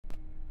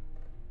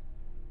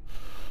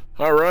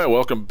Alright,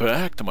 welcome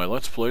back to my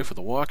Let's Play for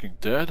The Walking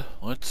Dead.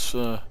 Let's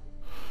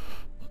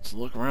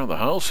look around the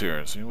house here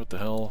and see what the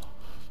hell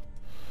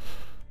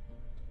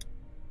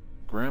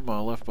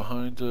Grandma left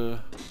behind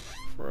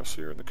for us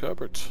here in the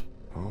cupboards.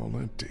 All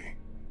empty.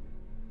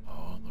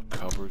 Oh, the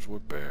cupboards were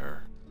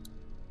bare.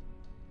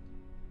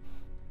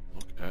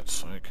 Look at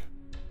sink.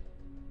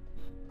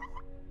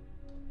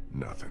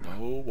 Nothing.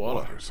 No water.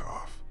 Water's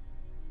off.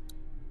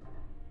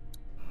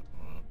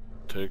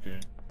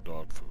 Taking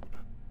dog food.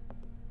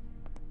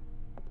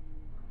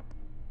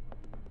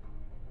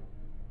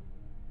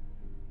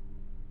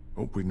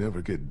 Hope we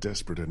never get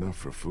desperate enough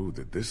for food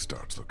that this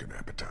starts looking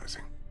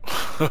appetizing.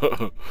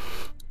 I'm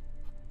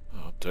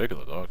taking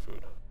the dog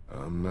food.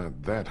 I'm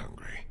not that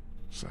hungry.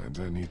 Besides,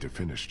 I need to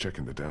finish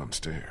checking the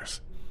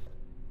downstairs.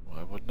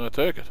 Why wouldn't I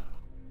take it?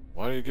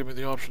 Why do you give me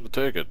the option to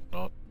take it,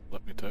 not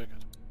let me take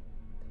it?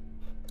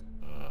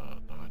 No,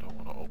 I don't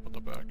want to open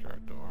the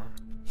backyard door.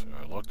 See,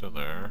 I looked in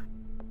there.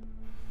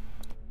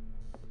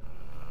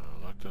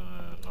 Looked in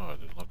it. Oh, I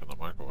didn't look in the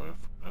microwave.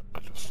 I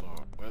just saw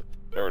it wet.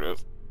 There it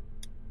is.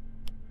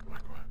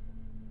 Microwave.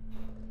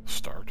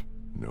 Start.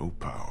 No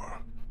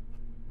power.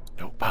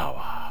 No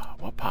power.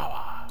 What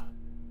power?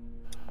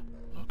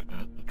 Look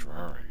at the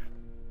drawing.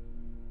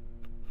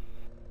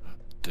 A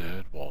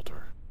dead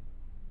Walter.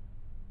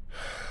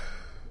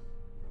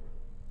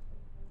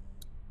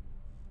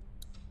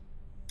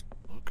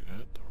 Look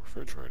at the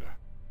refrigerator.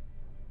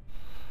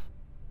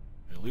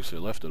 At least they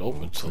left it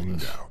open, so Cleaned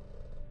there's out.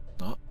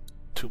 not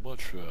too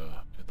much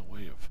in the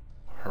way of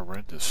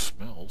horrendous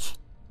smells.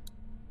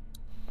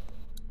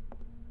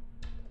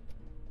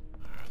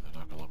 They're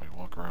not gonna let me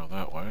walk around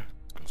that way,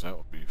 because that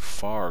would be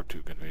far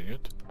too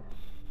convenient.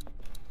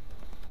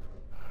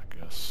 I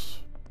guess.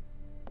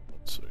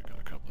 Let's see,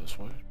 gonna come this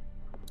way?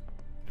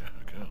 Yeah,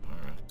 I can,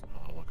 alright.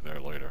 I'll look there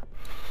later.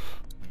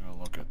 I'm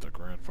gonna look at the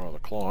grandfather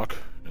clock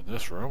in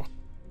this room.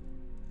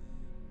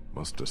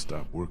 Must have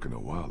stopped working a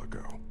while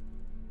ago.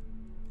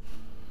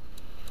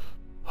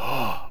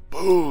 Ah,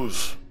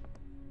 booze!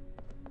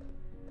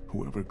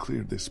 Whoever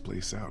cleared this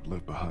place out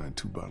left behind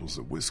 2 bottles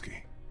of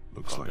whiskey.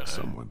 Looks like Okay.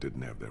 someone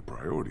didn't have their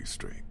priorities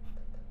straight.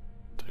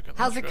 Taking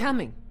How's that it shit.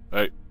 coming?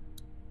 Hey,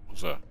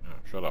 what's that? Yeah,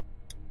 shut up.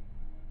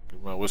 Give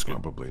me my whiskey.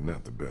 Probably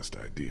not the best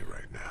idea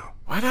right now.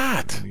 Why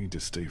not? I need to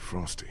stay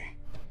frosty.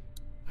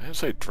 I didn't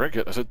say drink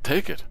it, I said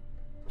take it.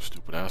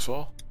 Stupid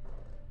asshole.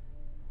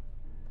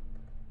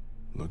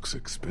 Looks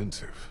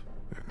expensive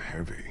and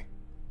heavy.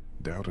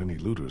 Doubt any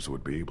looters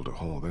would be able to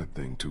haul that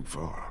thing too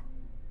far.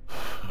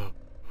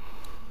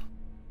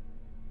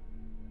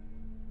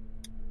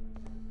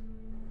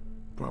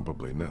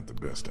 Probably not the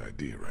best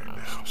idea right I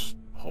was now. just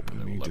hoping I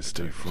they would need let to me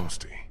stay take it.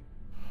 frosty.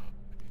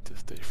 I need to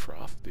stay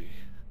frosty.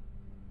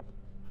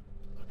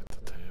 Look at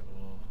the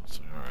table. Let's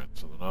see, alright,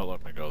 so they're not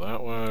letting me go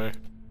that way.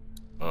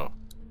 Oh.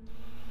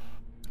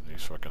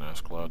 These fucking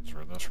ass clouds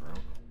are in this room.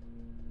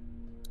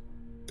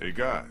 Hey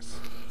guys,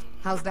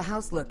 How's the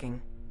house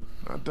looking?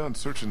 not done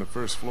searching the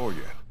first floor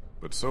yet,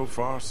 but so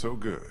far so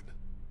good.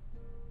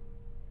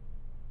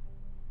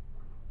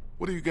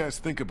 What do you guys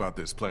think about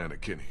this plan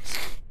of Kenny's?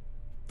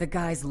 The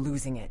guy's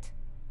losing it.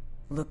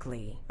 Look,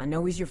 Lee, I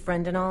know he's your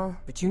friend and all,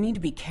 but you need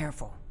to be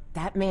careful.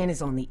 That man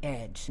is on the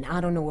edge, and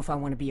I don't know if I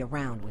want to be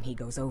around when he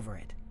goes over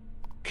it.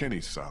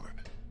 Kenny's solid.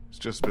 He's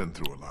just been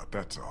through a lot,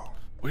 that's all.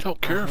 We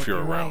don't care I if hope you're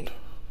you're around. right.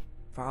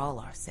 For all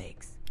our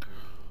sakes.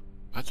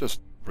 I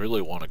just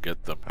really want to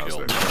get them How's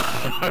killed.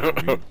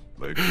 that?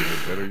 Leg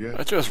feeling better yet?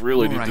 I just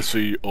really need to Alright.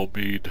 see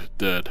Omid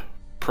dead.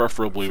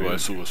 Preferably by Feel you.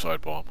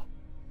 suicide bomb.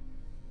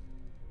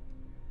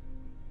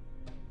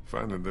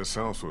 Finding this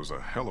house was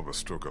a hell of a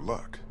stroke of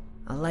luck.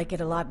 I like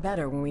it a lot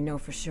better when we know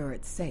for sure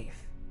it's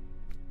safe.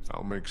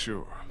 I'll make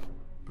sure.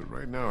 But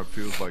right now it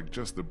feels like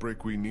just the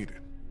break we needed.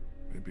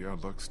 Maybe our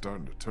luck's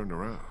starting to turn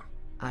around.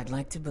 I'd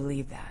like to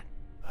believe that.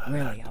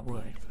 Really, I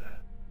would.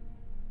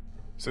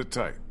 Sit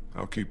tight.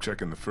 I'll keep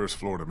checking the first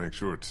floor to make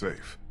sure it's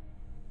safe.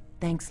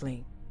 Thanks,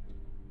 Lee.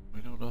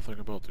 We know nothing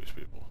about these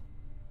people.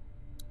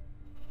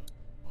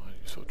 Why are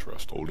you so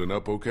trusting? Holding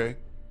up okay?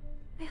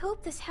 I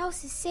hope this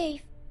house is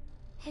safe.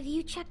 Have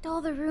you checked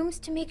all the rooms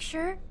to make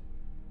sure?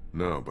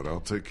 No, but I'll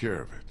take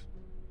care of it.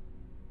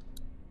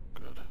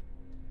 Good.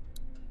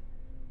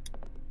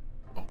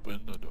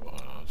 Open the door.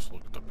 Let's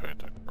look at the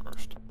painting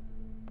first.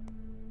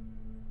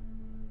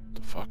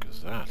 The fuck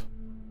is that?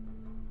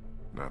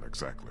 Not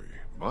exactly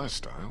my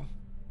style.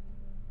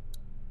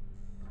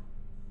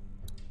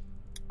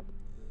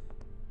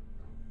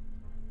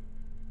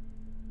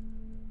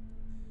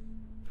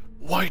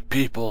 White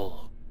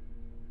people!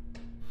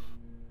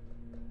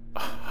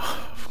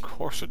 Of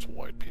course it's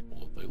white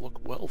people. They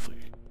look wealthy.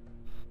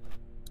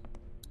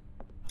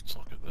 Let's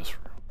look at this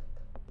room.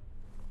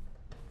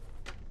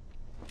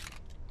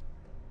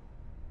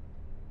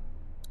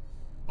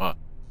 What?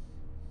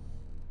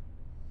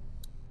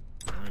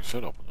 I already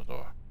said open the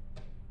door.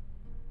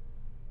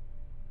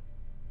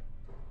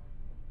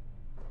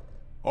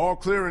 All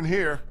clear in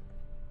here.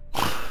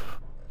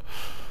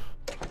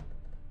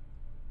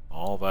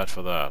 All that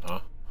for that, huh?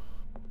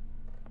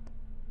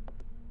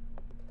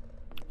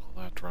 All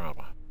that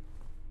drama.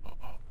 Oh,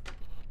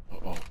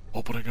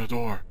 Opening a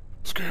door.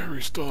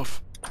 Scary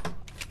stuff.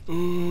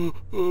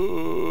 Nothing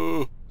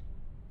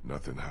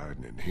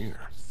hiding in here.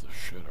 It's the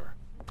shitter.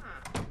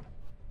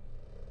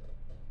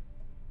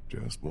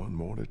 Just one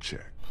more to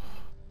check.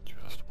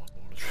 Just one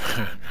more to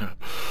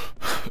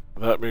check.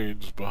 That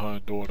means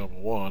behind door number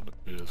 1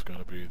 is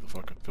gonna be the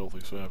fucking filthy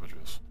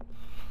savages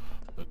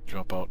that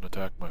jump out and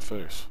attack my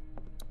face.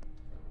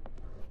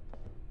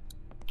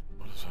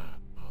 What is that?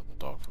 Oh, the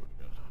dog food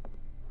again.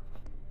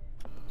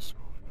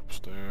 Going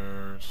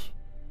upstairs.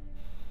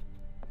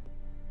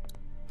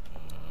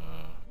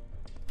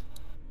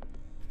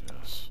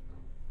 Yes.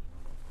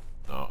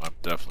 No, I'm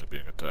definitely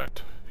being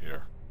attacked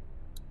here.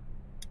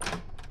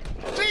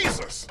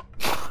 Jesus!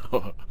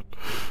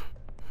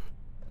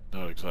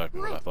 Not exactly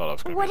what I thought I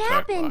was going to What be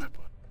attacked happened? by,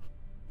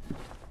 but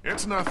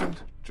It's nothing.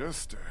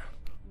 Just,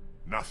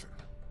 nothing.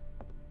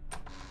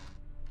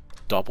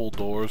 double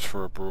doors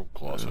for a broom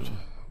closet.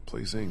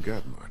 Place ain't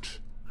got much.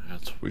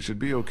 That's, We should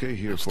be okay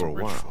here that's for a too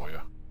rich while. for you.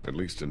 At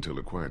least until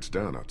it quiets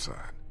down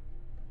outside.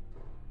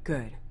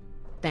 Good.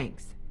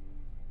 Thanks.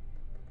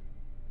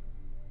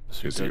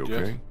 Is he dead yet?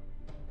 okay?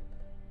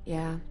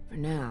 Yeah, for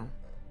now.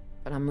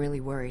 But I'm really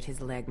worried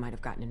his leg might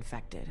have gotten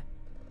infected.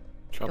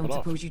 Chop Don't it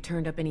off. suppose you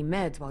turned up any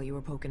meds while you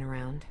were poking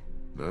around?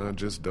 Nah,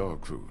 just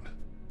dog food.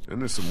 And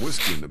there's some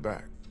whiskey in the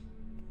back.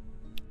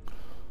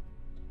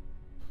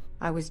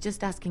 I was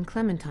just asking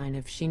Clementine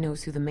if she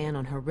knows who the man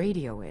on her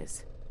radio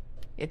is.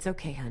 It's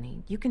okay,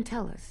 honey. You can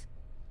tell us.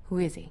 Who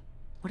is he?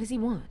 What does he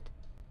want?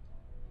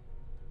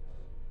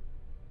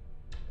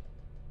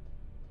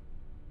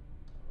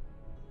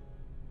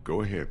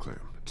 Go ahead, Clem.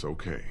 It's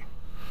okay.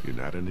 You're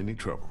not in any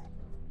trouble.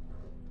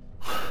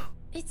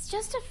 It's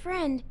just a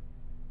friend.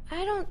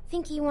 I don't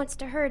think he wants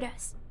to hurt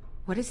us.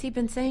 What has he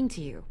been saying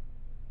to you?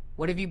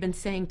 What have you been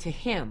saying to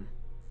him?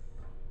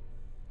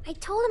 I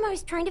told him I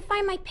was trying to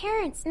find my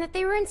parents and that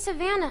they were in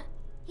Savannah.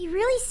 He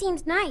really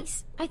seems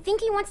nice. I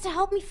think he wants to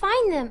help me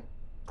find them.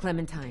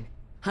 Clementine,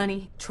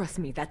 honey, trust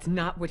me, that's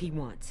not what he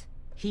wants.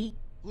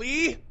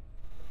 Lee?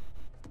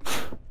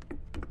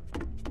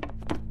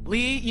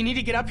 Lee, you need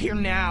to get up here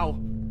now.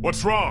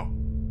 What's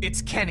wrong?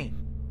 It's Kenny.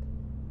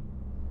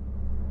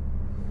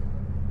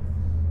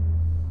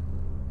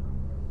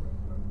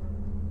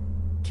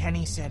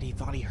 Kenny said he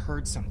thought he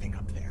heard something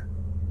up there.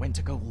 Went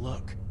to go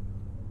look.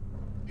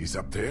 He's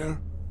up there?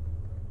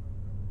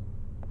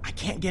 I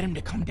can't get him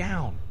to come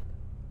down.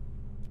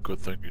 Good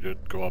thing you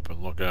didn't go up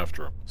and look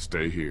after him.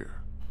 Stay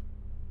here.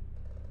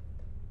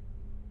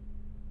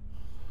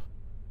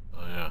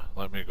 Oh yeah,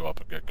 let me go up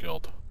and get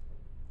killed.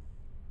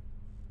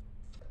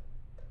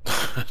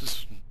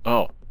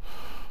 Oh.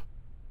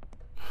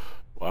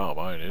 Wow, am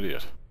I an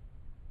idiot?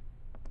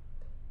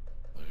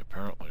 They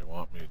apparently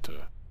want me to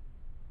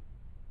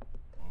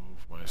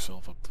move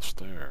myself up the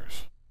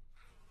stairs.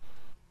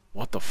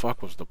 What the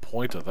fuck was the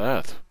point of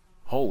that?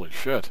 Holy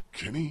shit.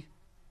 Kenny?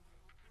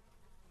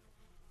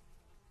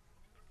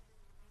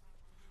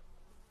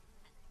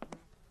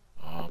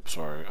 Oh, I'm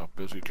sorry, I'm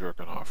busy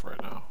jerking off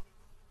right now.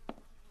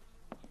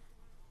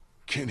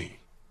 Kenny?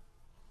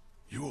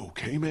 You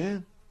okay,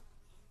 man?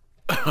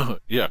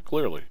 Yeah,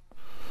 clearly.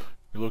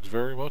 He looks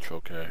very much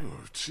okay.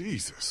 Oh,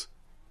 Jesus.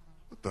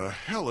 What the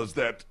hell is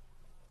that?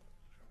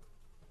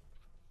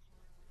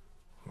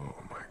 Oh,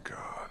 my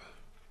God.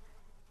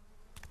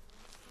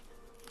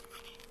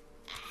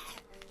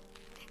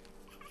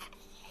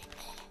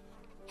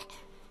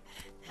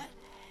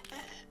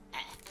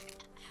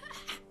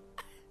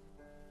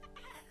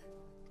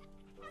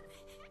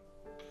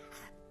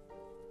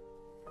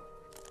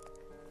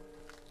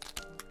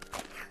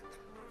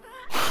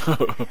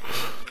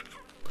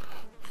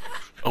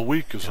 A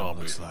week is on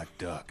me. Looks like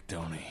Duck,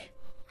 don't he?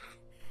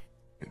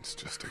 It's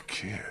just a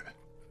kid.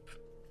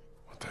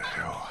 What the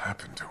hell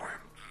happened to him?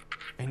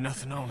 Ain't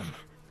nothing on him.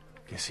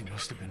 Guess he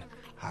must have been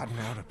hiding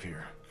out up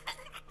here.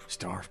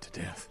 Starved to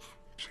death.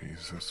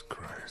 Jesus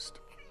Christ.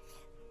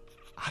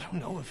 I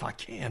don't know if I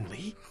can,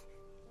 Lee.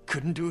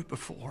 Couldn't do it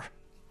before.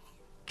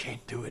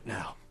 Can't do it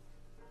now.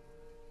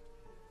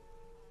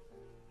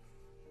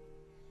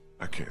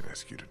 I can't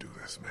ask you to do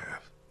this, man.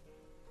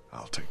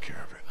 I'll take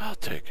care of it. I'll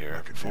take care Like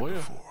of I it did for you.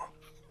 before.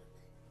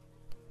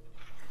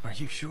 Are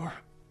you sure?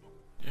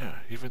 Yeah,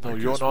 even though I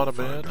you're guess not a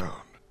we'll man, find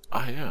out.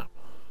 I am.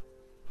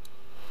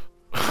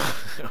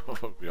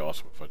 It would be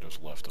awesome if I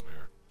just left him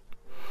here.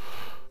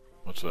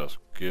 What's this?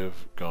 Give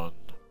gun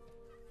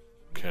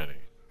Kenny.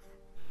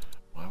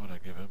 Why would I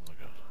give him the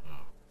gun?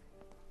 Oh.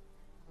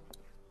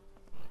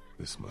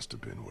 This must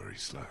have been where he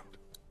slept.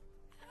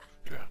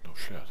 Yeah, no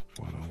shit.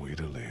 What a way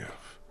to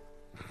live.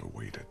 A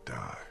way to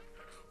die.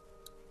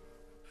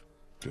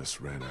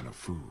 Just ran out of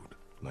food,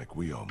 like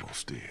we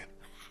almost did.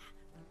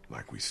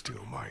 Like we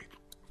still might.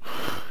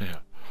 Yeah.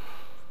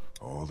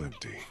 All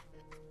empty.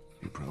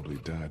 He probably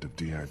died of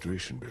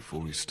dehydration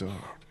before he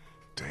starved.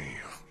 Damn.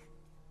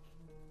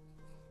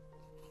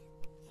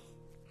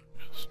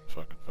 It's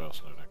fucking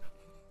fascinating.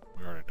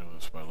 We already knew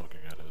this by looking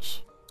at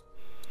his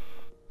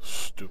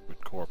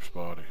stupid corpse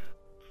body.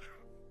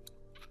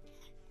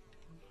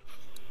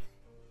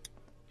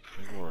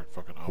 They were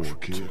fucking Poor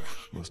kid.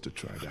 Must have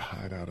tried to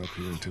hide out up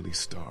here until he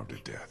starved to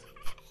death.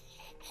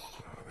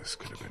 Oh, this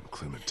could have been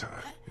Clementine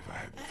if I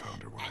hadn't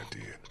found her when I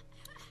did.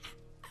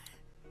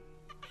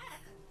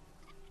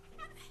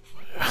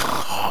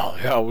 Oh,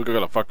 yeah, we're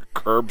gonna fucking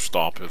curb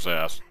stomp his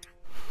ass.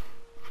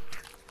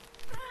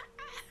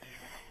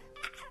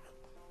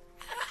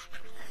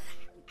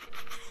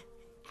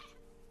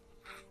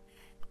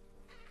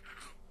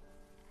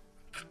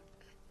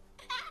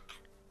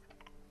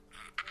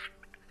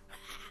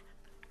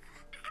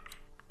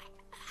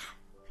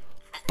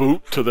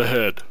 Boot to the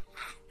head.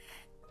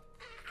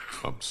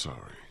 I'm sorry.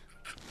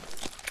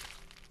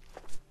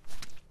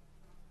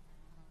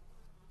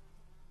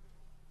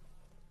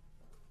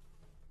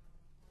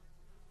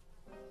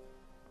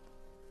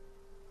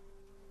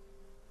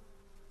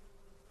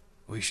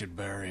 We should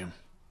bury him.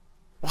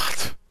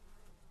 What?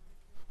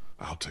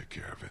 I'll take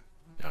care of it.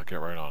 Yeah, I'll get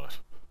right on it.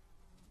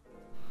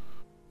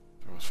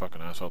 Throw his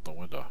fucking ass out the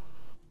window.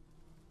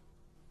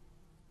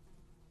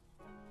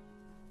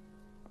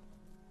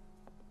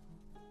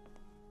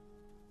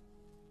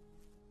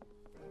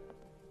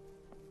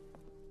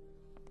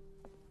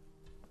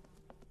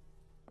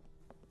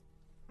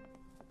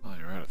 Oh,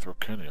 you're right, throw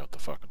Kenny out the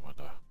fucking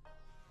window.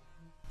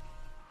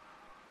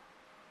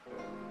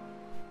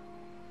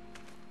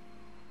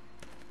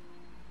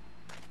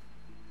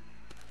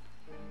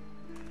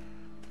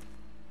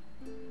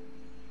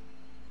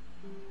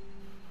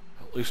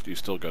 At least he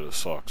still got his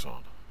socks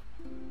on.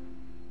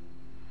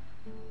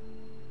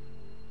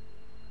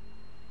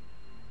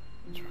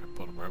 That's right,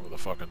 put him right where the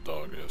fucking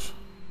dog is.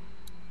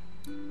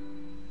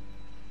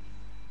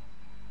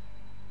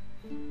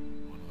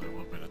 What do they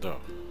want me to do?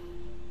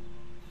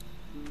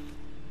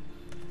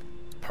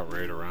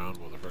 Parade around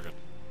with a friggin'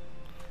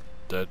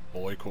 dead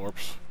boy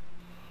corpse?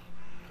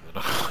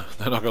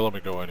 They're not gonna let me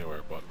go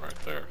anywhere but right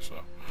there, so.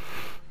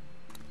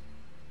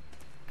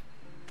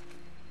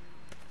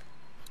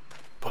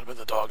 Put him in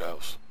the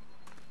doghouse.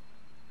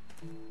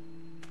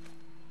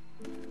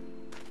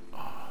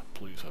 Ah,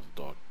 please have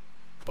the dog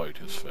bite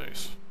his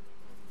face.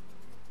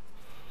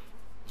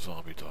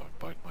 Zombie dog,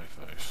 bite my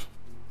face.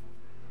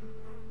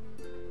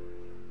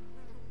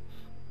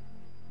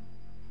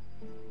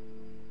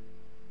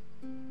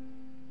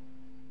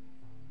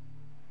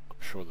 I'm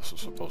sure this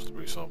is supposed to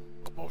be some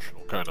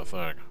emotional kind of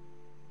thing.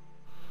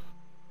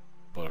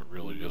 But it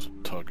really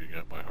isn't tugging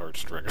at my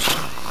heartstrings.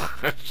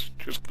 It's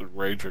just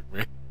enraging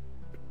me.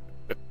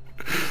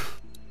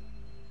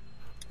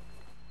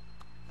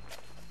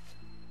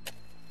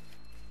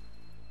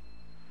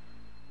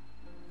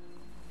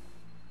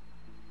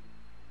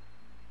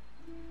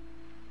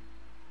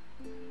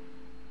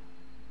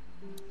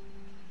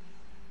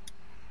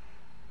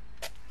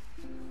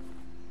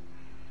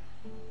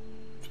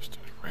 Just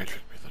enraging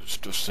me that it's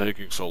just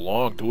taking so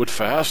long. Do it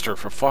faster,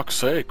 for fuck's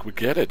sake. We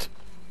get it.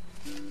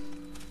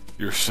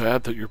 You're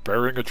sad that you're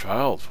burying a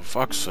child, for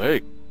fuck's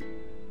sake.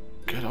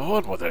 Get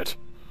on with it.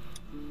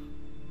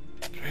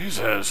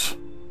 Jesus.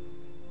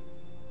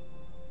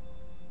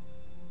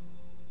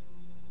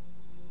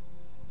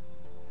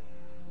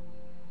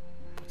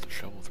 Put the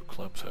shovel through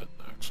Clem's head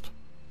next.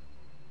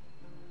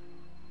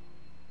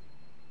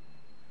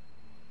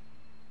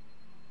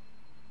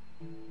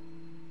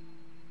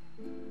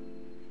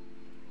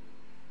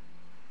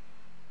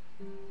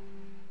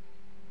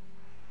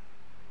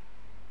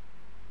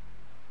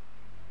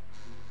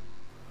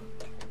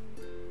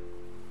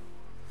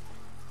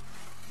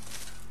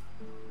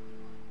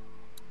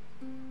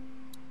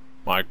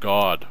 My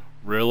God,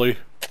 really?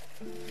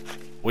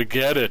 We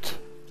get it.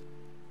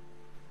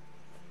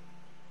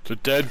 It's a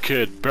dead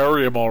kid.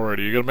 Bury him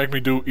already. You gonna make me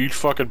do each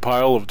fucking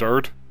pile of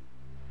dirt?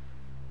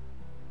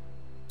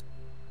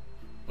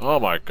 Oh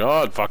my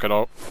God, fucking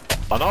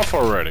enough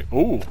already.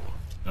 Ooh.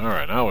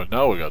 Alright,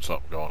 now we got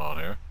something going on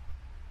here.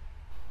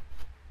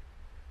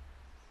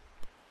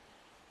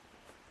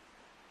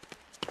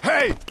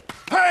 Hey!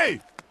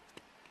 Hey!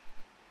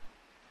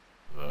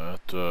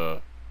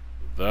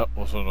 That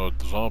wasn't a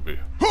zombie.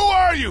 Who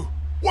are you?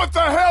 What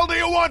the hell do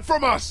you want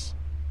from us?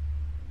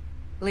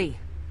 Lee,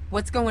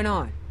 what's going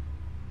on?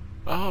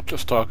 Oh, I'm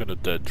just talking to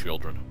dead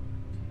children.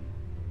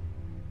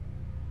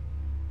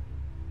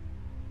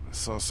 I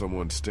saw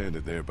someone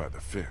standing there by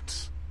the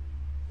fence,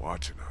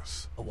 watching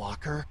us. A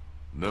walker?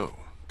 No,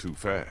 too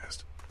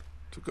fast.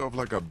 Took off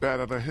like a bat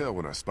out of hell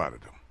when I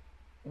spotted him.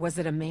 Was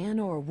it a man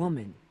or a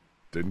woman?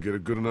 Didn't get a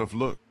good enough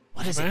look.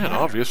 What does it Man, matter?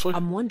 obviously.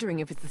 I'm wondering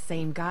if it's the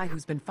same guy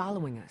who's been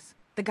following us.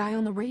 The guy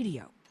on the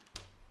radio.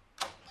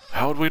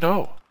 How would we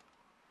know?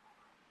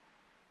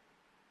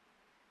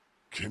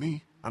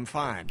 Kenny? I'm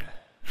fine.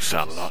 You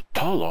sound a lot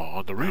taller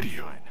on the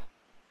radio. Fine.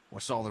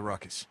 What's all the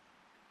ruckus?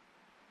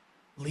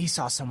 Lee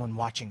saw someone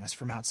watching us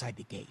from outside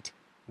the gate.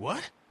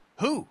 What?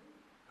 Who?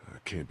 I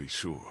can't be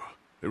sure.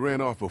 They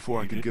ran off before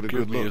I He could get a didn't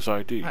give good me look. his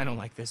ID. I don't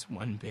like this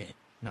one bit.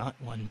 Not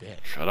one bit.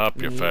 Shut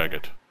up, you Yeah.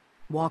 faggot.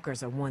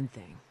 Walkers are one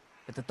thing,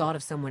 but the thought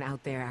of someone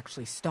out there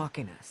actually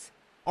stalking us.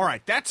 All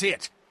right, that's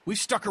it. We've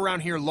stuck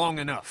around here long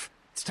enough.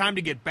 It's time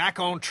to get back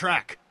on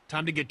track.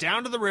 Time to get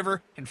down to the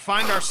river and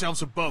find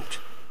ourselves a boat.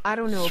 I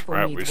don't know if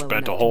Right, Omid's we well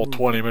spent a enough whole to move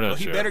 20 you. minutes Well,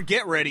 he here. better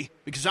get ready,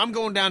 because I'm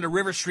going down to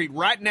River Street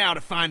right now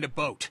to find a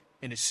boat.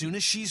 And as soon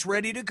as she's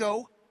ready to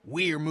go,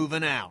 we're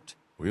moving out.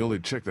 We only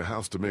checked the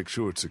house to make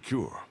sure it's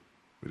secure.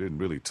 We didn't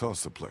really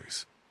toss the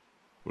place.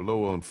 We're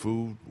low on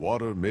food,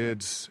 water,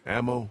 meds,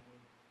 ammo.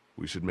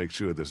 We should make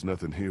sure there's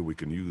nothing here we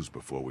can use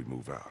before we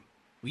move out.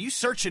 Well, you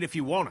search it if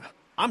you wanna.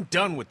 I'm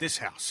done with this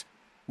house.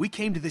 We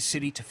came to this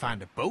city to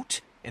find a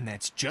boat, and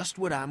that's just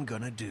what I'm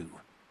gonna do.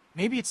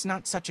 Maybe it's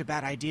not such a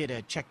bad idea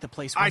to check the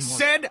place one I more...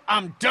 said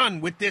I'm done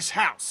with this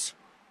house.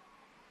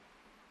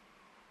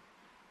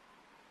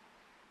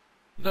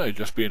 No, you're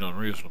just being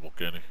unreasonable,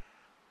 Kenny.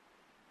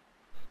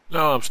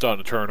 Now I'm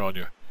starting to turn on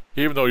you,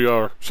 even though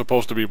you're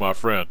supposed to be my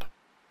friend.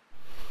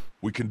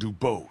 We can do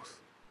both.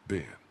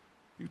 Ben,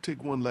 you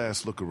take one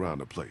last look around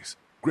the place.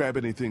 Grab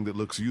anything that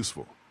looks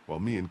useful, while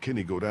me and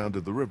Kenny go down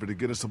to the river to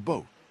get us a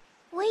boat.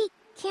 Wait,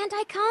 can't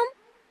I come?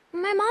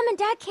 My mom and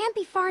dad can't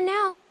be far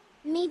now.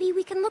 Maybe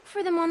we can look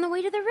for them on the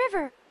way to the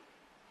river.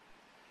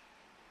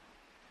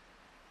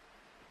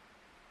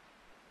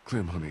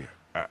 Clem, honey,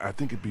 I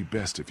think it'd be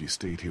best if you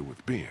stayed here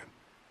with Ben.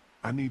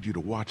 I need you to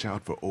watch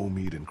out for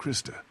Omid and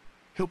Krista.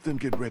 Help them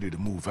get ready to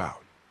move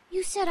out.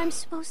 You said I'm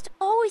supposed to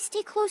always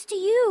stay close to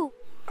you.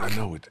 I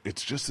know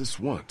it's just this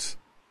once.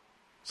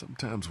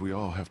 Sometimes we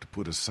all have to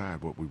put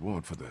aside what we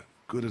want for the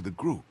good of the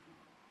group.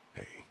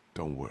 Hey,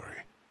 don't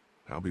worry.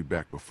 I'll be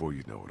back before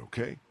you know it,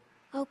 okay?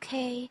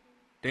 Okay.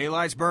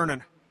 Daylight's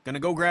burning. Gonna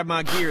go grab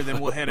my gear, then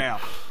we'll head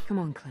out. Come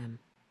on, Clem.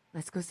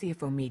 Let's go see if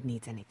Omid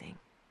needs anything.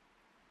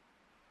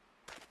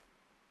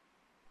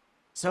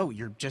 So,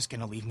 you're just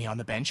gonna leave me on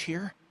the bench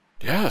here?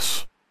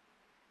 Yes.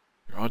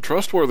 You're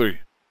untrustworthy.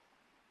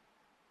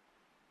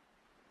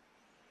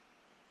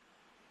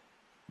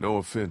 No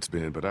offense,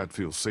 Ben, but I'd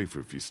feel safer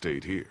if you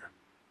stayed here.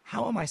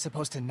 How am I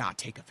supposed to not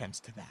take offense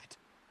to that?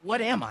 What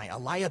am I, a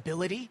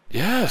liability?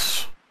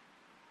 Yes.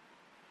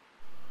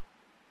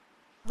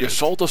 You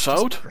sold us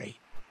out? Great.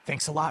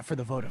 Thanks a lot for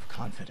the vote of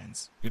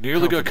confidence. You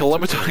nearly got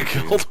Clementine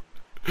killed?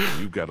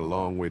 You've got a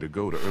long way to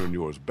go to earn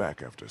yours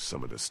back after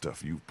some of the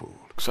stuff you've pulled.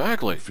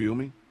 Exactly. Feel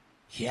me?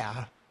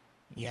 Yeah,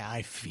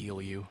 I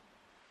feel you.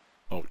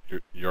 Oh,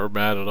 you're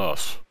mad at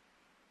us.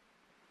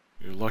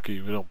 You're lucky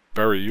we don't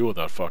bury you in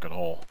that fucking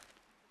hole.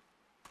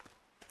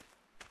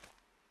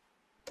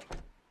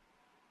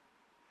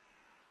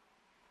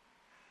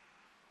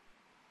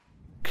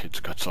 Kid's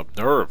got some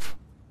nerve.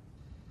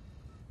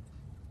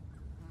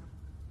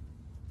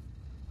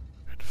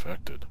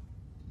 Infected.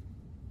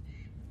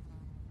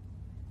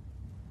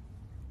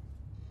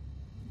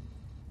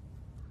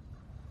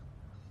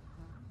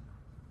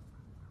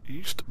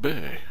 East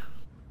Bay.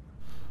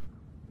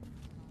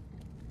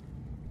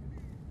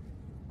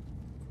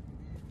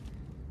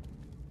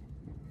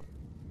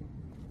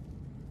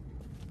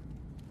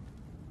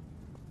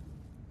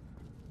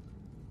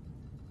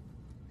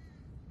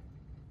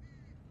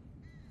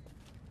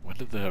 When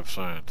did they have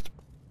signs?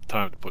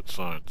 Time to put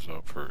signs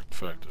up for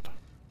infected.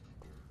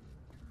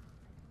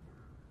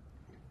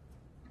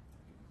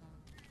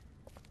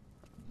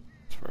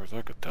 As far as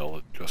I could tell,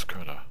 it just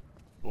kind of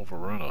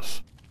overrun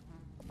us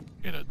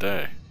in a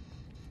day.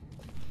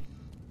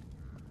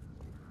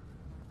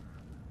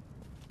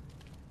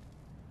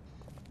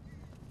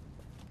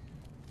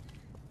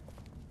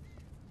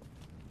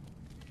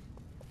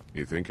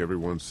 You think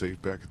everyone's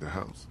safe back at the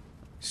house?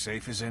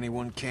 Safe as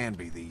anyone can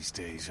be these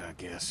days, I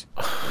guess.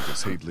 I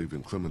just hate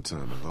leaving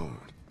Clementine alone.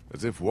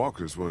 As if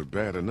walkers weren't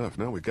bad enough,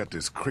 now we got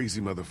this crazy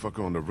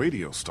motherfucker on the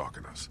radio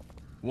stalking us.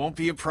 Won't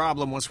be a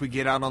problem once we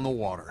get out on the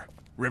water.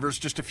 River's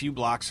just a few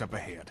blocks up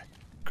ahead.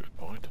 Good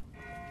point.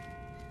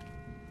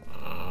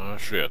 Ah,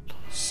 shit.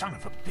 Son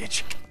of a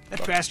bitch.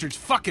 That bastard's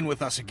fucking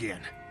with us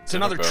again. It's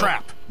Dinner another bell.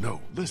 trap.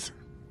 No, listen.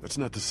 That's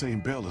not the same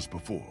bell as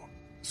before.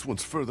 This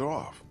one's further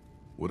off.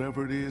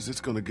 Whatever it is, it's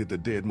gonna get the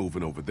dead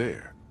moving over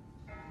there.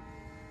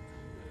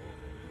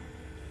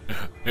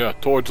 Yeah,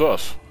 towards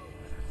us.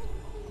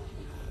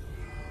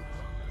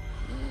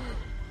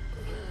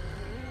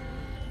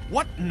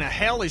 What in the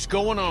hell is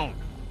going on?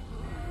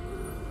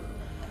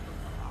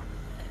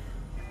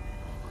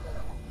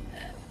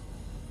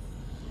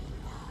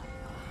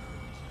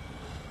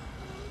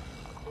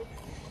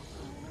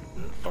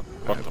 Fuck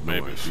I the have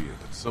no babies. idea,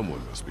 but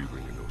someone must be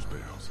ringing those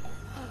bells.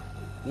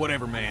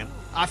 Whatever, man.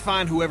 I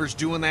find whoever's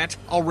doing that,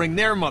 I'll ring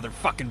their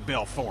motherfucking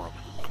bell for them.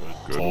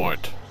 Good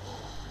point.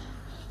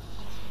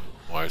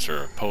 Why is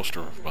there a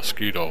poster of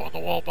Mosquito on the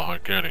wall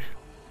behind Kenny?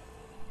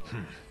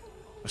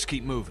 Let's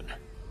keep moving.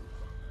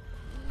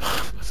 I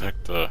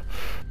think the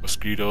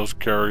mosquitoes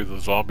carry the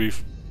zombie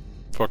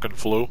fucking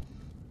flu.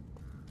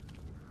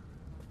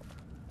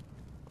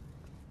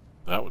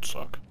 That would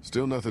suck.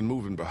 Still nothing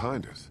moving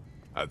behind us.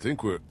 I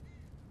think we're...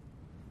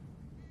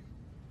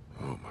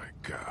 Oh my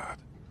god.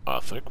 I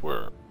think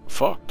we're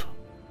fucked.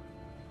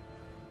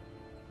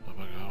 Oh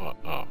my god.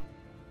 Oh.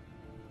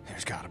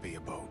 There's gotta be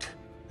a boat.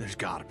 There's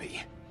gotta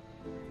be.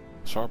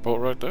 It's our boat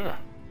right there.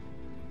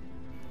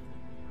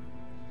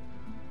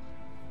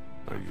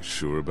 Are you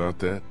sure about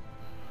that?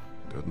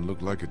 Doesn't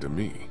look like it to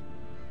me.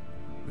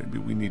 Maybe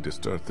we need to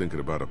start thinking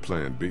about a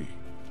plan B.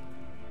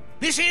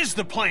 This is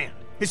the plan.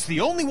 It's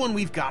the only one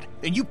we've got,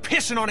 and you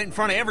pissing on it in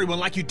front of everyone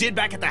like you did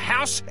back at the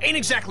house ain't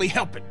exactly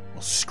helping.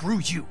 Well, screw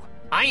you.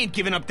 I ain't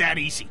giving up that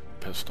easy.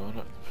 Pissed on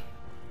it?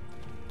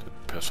 Did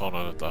piss on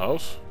it at the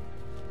house?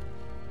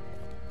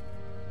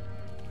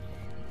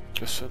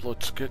 Just said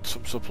let's get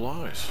some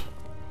supplies.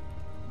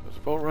 There's a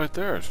boat right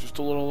there. It's just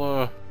a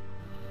little,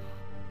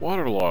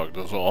 waterlogged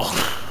is all.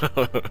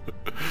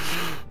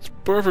 It's a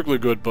perfectly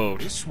good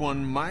boat. This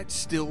one might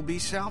still be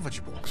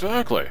salvageable.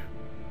 Exactly.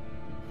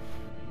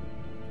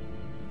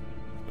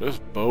 This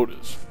boat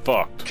is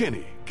fucked.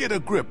 Kenny, get a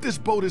grip. This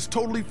boat is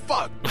totally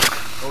fucked.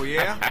 Oh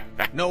yeah?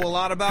 Know a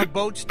lot about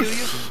boats, do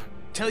you?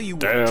 Tell you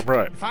what, Damn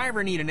right. if I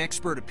ever need an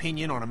expert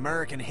opinion on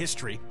American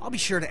history, I'll be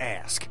sure to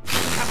ask.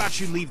 How about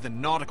you leave the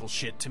nautical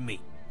shit to me?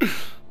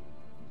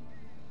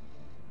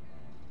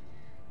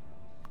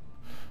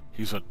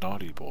 He's a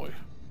naughty boy.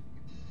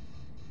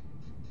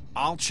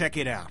 I'll check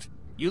it out.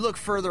 You look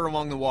further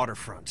along the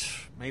waterfront.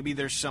 Maybe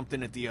there's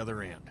something at the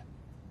other end.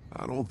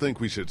 I don't think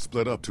we should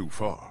split up too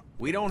far.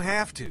 We don't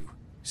have to.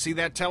 See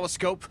that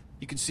telescope?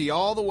 You can see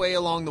all the way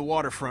along the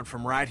waterfront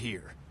from right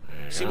here.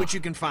 See what you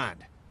can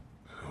find.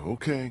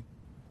 Okay.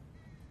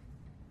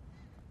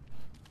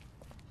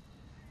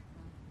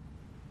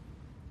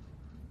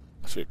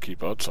 I see a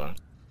keep outside.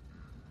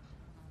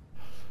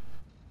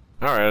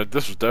 Alright,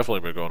 this has definitely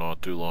been going on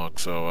too long,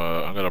 so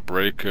I'm gonna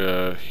break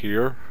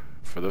here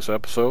for this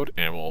episode,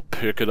 and we'll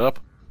pick it up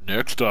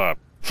next time.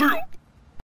 See ya!